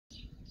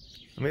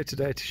I'm here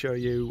today to show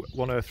you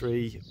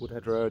 103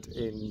 Woodhead Road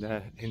in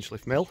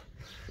Hinchliffe Mill.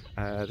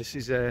 This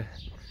is a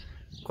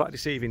quite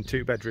deceiving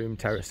two-bedroom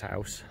terrace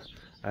house.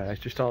 It's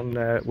just on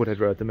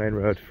Woodhead Road, the main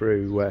road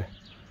through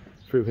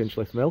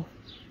Hinchliffe Mill.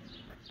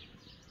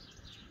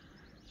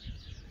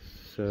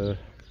 So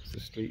it's the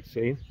street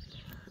scene.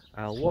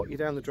 I'll walk you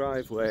down the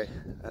driveway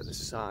at the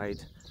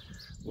side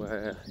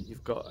where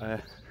you've got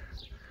a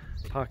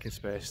parking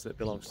space that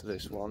belongs to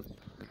this one.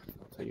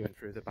 I'll take you in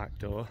through the back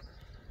door.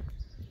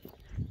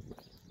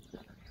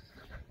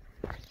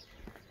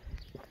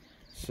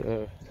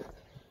 So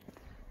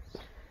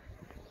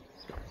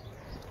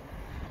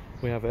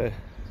we have a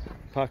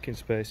parking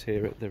space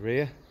here at the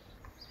rear,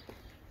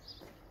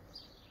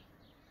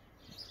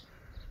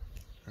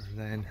 and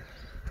then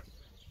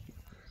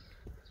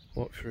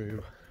walk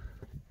through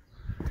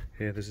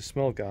here. There's a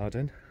small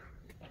garden,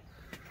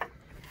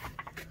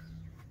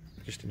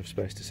 just enough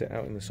space to sit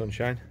out in the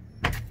sunshine,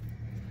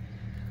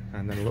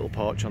 and then a little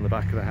porch on the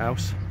back of the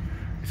house.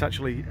 It's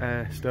actually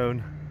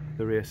stone,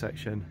 the rear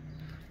section,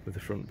 with the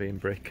front being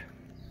brick.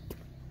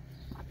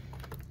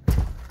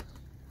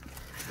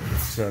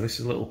 So this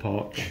is a little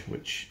porch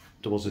which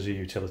doubles as a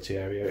utility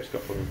area. It's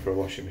got room for a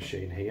washing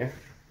machine here.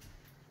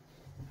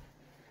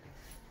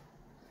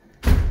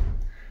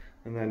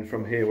 And then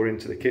from here we're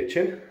into the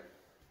kitchen.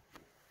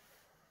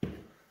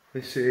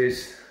 This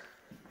is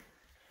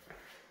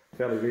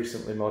fairly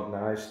recently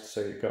modernised, so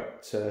you've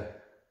got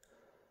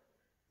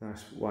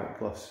nice white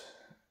gloss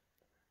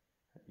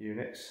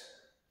units.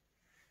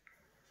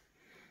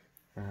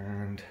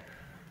 And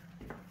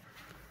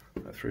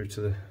through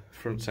to the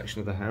front section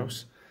of the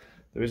house.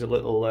 There is a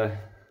little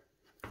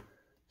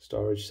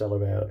storage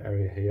cellar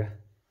area here.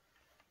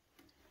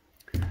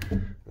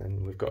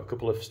 Then we've got a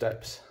couple of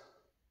steps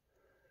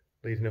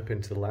leading up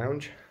into the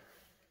lounge.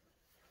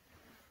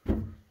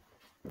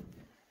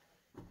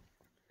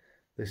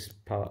 This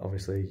part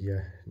obviously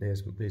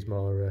needs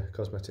more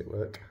cosmetic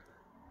work.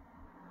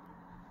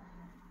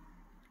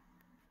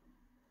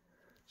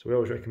 So we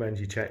always recommend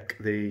you check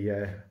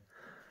the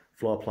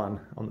floor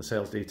plan on the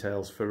sales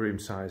details for room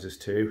sizes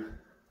too,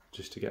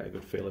 just to get a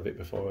good feel of it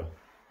before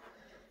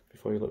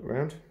you look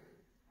around.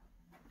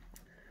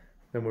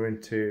 Then we're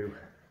into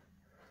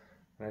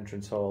an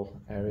entrance hall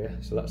area,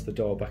 so that's the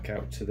door back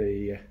out to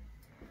the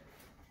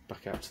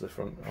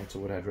front onto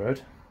Woodhead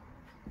Road.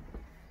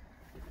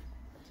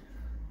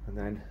 And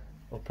then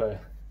up a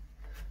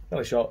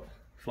fairly short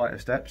flight of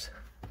steps,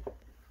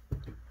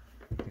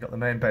 you've got the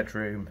main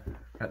bedroom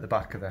at the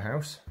back of the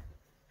house.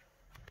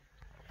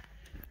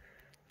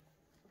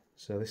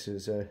 So this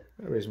is a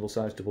reasonable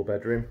sized double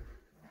bedroom.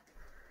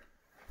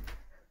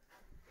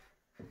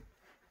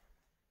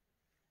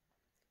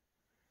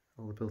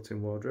 All the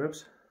built-in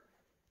wardrobes,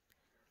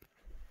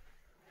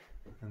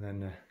 and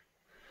then a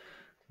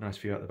nice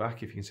view at the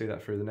back if you can see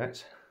that through the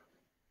nets.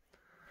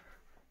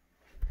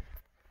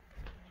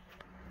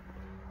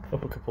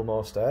 Up a couple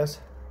more stairs,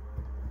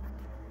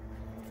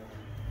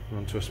 and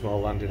onto a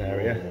small landing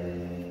area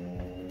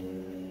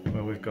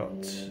where we've got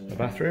a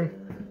bathroom.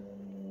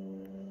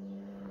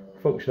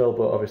 Functional,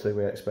 but obviously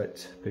we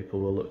expect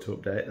people will look to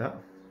update that.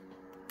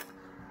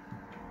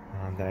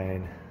 And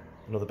then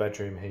another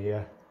bedroom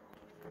here.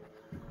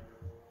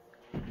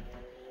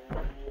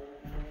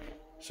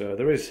 So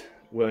there is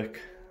work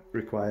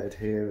required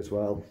here as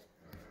well.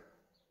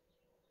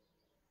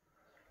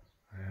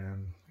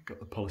 Got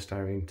the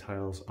polystyrene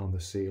tiles on the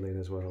ceiling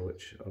as well,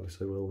 which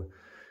obviously will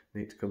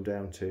need to come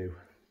down to.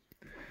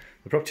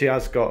 The property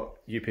has got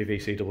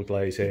UPVC double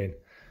glazing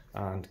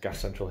and gas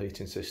central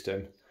heating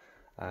system,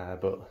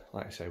 but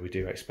like I say, we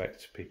do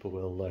expect people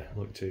will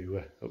look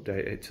to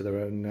update it to their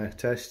own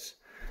tastes.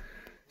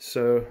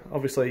 So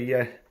obviously,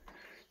 yeah,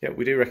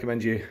 we do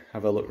recommend you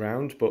have a look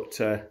round, but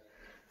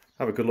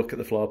have a good look at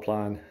the floor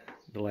plan,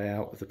 the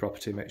layout of the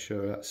property, make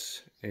sure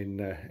that's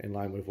in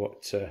line with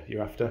what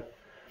you're after.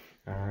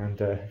 And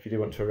if you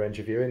do want to arrange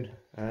a viewing,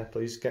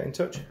 please get in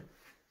touch.